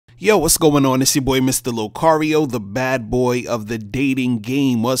Yo, what's going on? It's your boy, Mr. Locario, the bad boy of the dating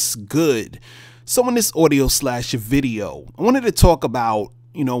game. What's good? So in this audio slash video, I wanted to talk about,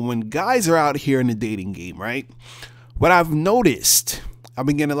 when guys are out here in the dating game, right? What I've noticed, I've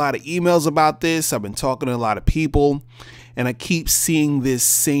been getting a lot of emails about this. I've been talking to a lot of people, and I keep seeing this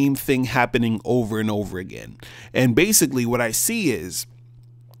same thing happening over and over again. And basically what I see is,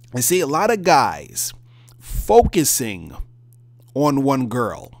 I see a lot of guys focusing on one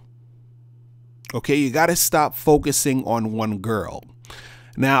girl. Okay, you got to stop focusing on one girl.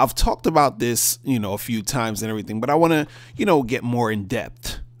 Now, I've talked about this, a few times and everything, but I want to, get more in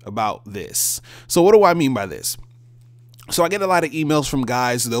depth about this. So what do I mean by this? So I get a lot of emails from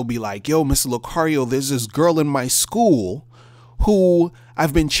guys. They'll be like, yo, Mr. Locario, there's this girl in my school who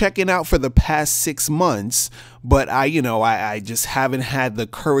I've been checking out for the past 6 months, but I just haven't had the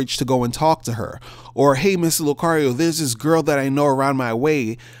courage to go and talk to her. Or, hey, Mr. Locario, there's this girl that I know around my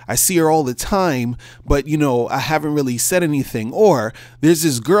way. I see her all the time, but, I haven't really said anything. Or there's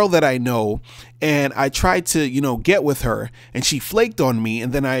this girl that I know and I tried to, get with her and she flaked on me.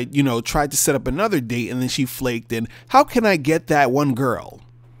 And then I, tried to set up another date and then she flaked. And how can I get that one girl?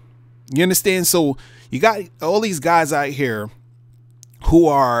 You understand? So you got all these guys out here who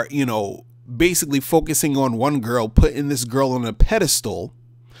are, basically focusing on one girl, putting this girl on a pedestal.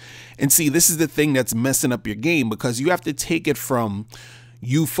 And see, this is the thing that's messing up your game, because you have to take it from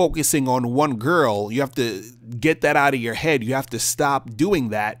you focusing on one girl. You have to get that out of your head. You have to stop doing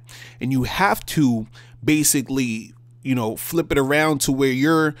that. And you have to basically, flip it around to where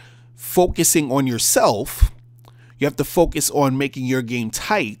you're focusing on yourself. You have to focus on making your game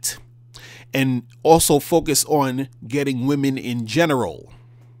tight. And also focus on getting women in general.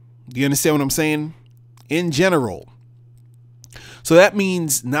 Do you understand what I'm saying? In general. So that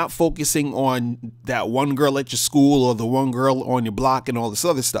means not focusing on that one girl at your school or the one girl on your block and all this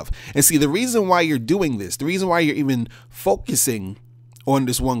other stuff. And see, the reason why you're doing this, the reason why you're even focusing on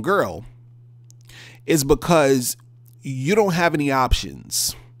this one girl is because you don't have any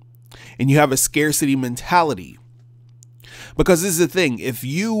options and you have a scarcity mentality. Because this is the thing, if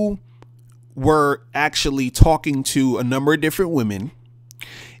you were actually talking to a number of different women,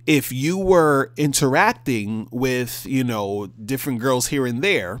 if you were interacting with, different girls here and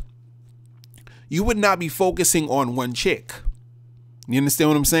there, you would not be focusing on one chick. You understand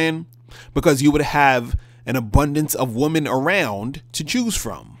what I'm saying? Because you would have an abundance of women around to choose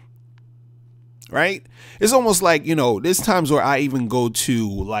from. Right? It's almost like, there's times where I even go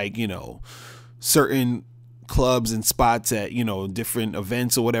to certain clubs and spots at, different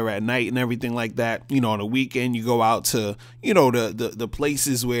events or whatever at night and everything like that. On a weekend, you go out to, the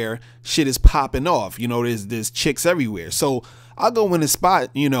places where shit is popping off. There's chicks everywhere. So I'll go in a spot,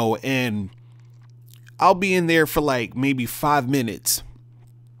 and I'll be in there for like maybe 5 minutes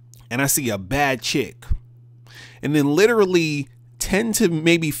and I see a bad chick. And then literally 10 to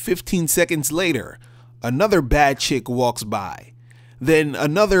maybe 15 seconds later, another bad chick walks by. Then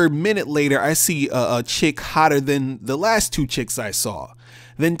another minute later, I see a chick hotter than the last 2 chicks I saw.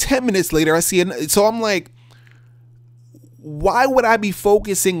 Then 10 minutes later, I see so I'm like, why would I be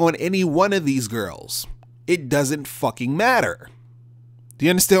focusing on any one of these girls? It doesn't fucking matter. Do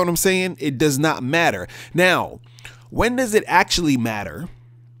you understand what I'm saying? It does not matter. Now, when does it actually matter?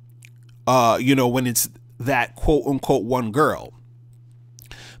 When it's that quote unquote one girl.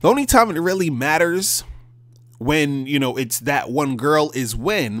 The only time it really matters when, it's that one girl is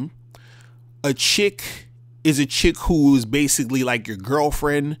when a chick is a chick who is basically like your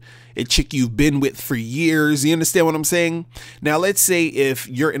girlfriend, a chick you've been with for years. You understand what I'm saying? Now, let's say if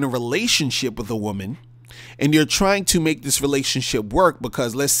you're in a relationship with a woman and you're trying to make this relationship work,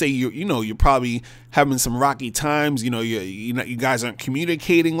 because let's say you're probably having some rocky times, you guys aren't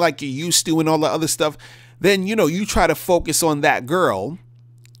communicating like you used to and all the other stuff. Then, you try to focus on that girl.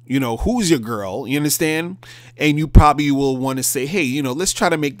 Who's your girl, you understand? And you probably will want to say, hey, let's try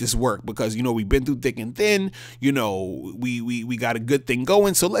to make this work because, we've been through thick and thin, we got a good thing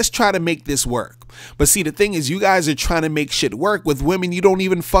going. So let's try to make this work. But see, the thing is, you guys are trying to make shit work with women you don't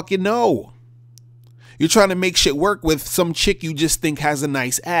even fucking know. You're trying to make shit work with some chick you just think has a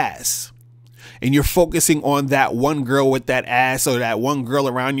nice ass. And you're focusing on that one girl with that ass, or that one girl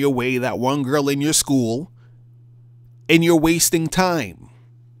around your way, that one girl in your school, and you're wasting time.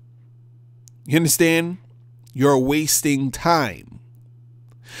 You understand? You're wasting time.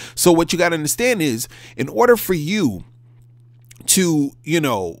 So what you got to understand is, in order for you to,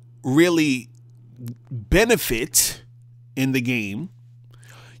 really benefit in the game,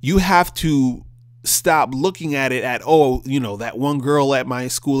 you have to stop looking at it at, that one girl at my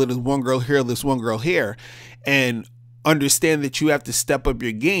school, and this one girl here, and understand that you have to step up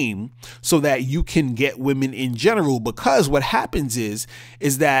your game so that you can get women in general. Because what happens is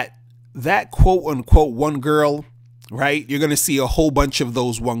that quote unquote one girl, right? You're going to see a whole bunch of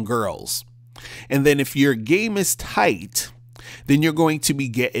those one girls. And then if your game is tight, then you're going to be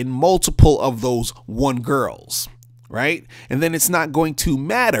getting multiple of those one girls, right? And then it's not going to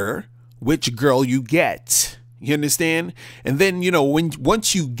matter which girl you get. You understand? And then, you know,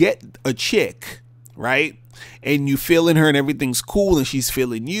 once you get a chick, right, and you feeling her and everything's cool and she's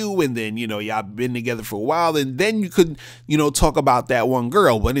feeling you, and then, you know, y'all been together for a while, and then you could, you know, talk about that one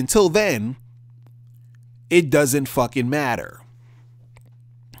girl. But until then, it doesn't fucking matter.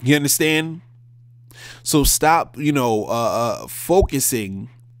 You understand? So stop, you know, focusing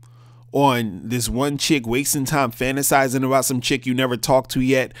on this one chick, wasting time fantasizing about some chick you never talked to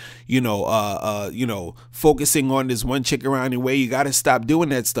yet, you know, focusing on this one chick around your way. You got to stop doing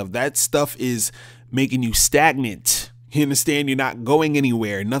that stuff. That stuff is making you stagnant. You understand? You're not going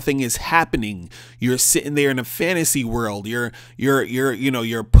anywhere. Nothing is happening. You're sitting there in a fantasy world. You're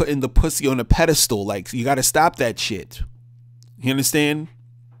putting the pussy on a pedestal. Like, you got to stop that shit. You understand?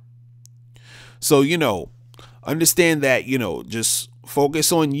 So, you know, understand that, you know, just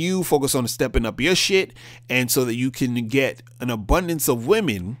focus on you, focus on stepping up your shit, and so that you can get an abundance of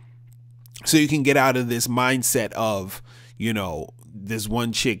women, so you can get out of this mindset of, you know, this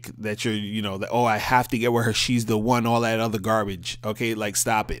one chick that you're, you know, that, oh, I have to get with her, she's the one, all that other garbage. Okay, like,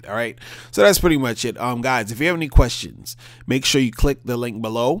 stop it. All right, so that's pretty much it. Guys, if you have any questions, make sure you click the link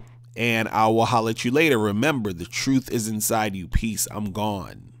below, and I will holler at you later. Remember, the truth is inside you. Peace. I'm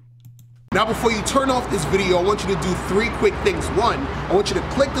gone. Now, before you turn off this video, I want you to do 3 quick things. 1, I want you to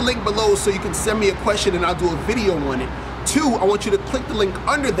click the link below so you can send me a question and I'll do a video on it. 2, I want you to click the link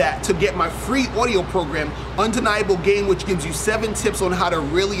under that to get my free audio program, Undeniable Game, which gives you 7 tips on how to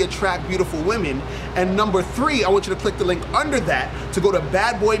really attract beautiful women. And number 3, I want you to click the link under that to go to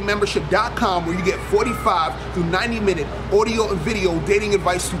badboymembership.com, where you get 45 through 90-minute audio and video dating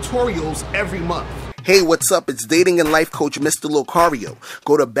advice tutorials every month. Hey, what's up? It's dating and life coach Mr. Locario.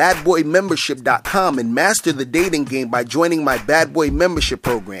 Go to badboymembership.com and master the dating game by joining my Bad Boy Membership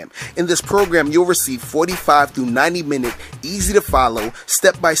program. In this program, you'll receive 45 through 90-minute, easy to follow,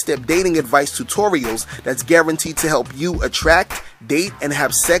 step-by-step dating advice tutorials that's guaranteed to help you attract, date, and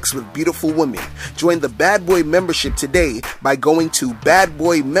have sex with beautiful women. Join the Bad Boy Membership today by going to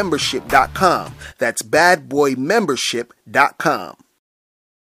badboymembership.com. That's badboymembership.com.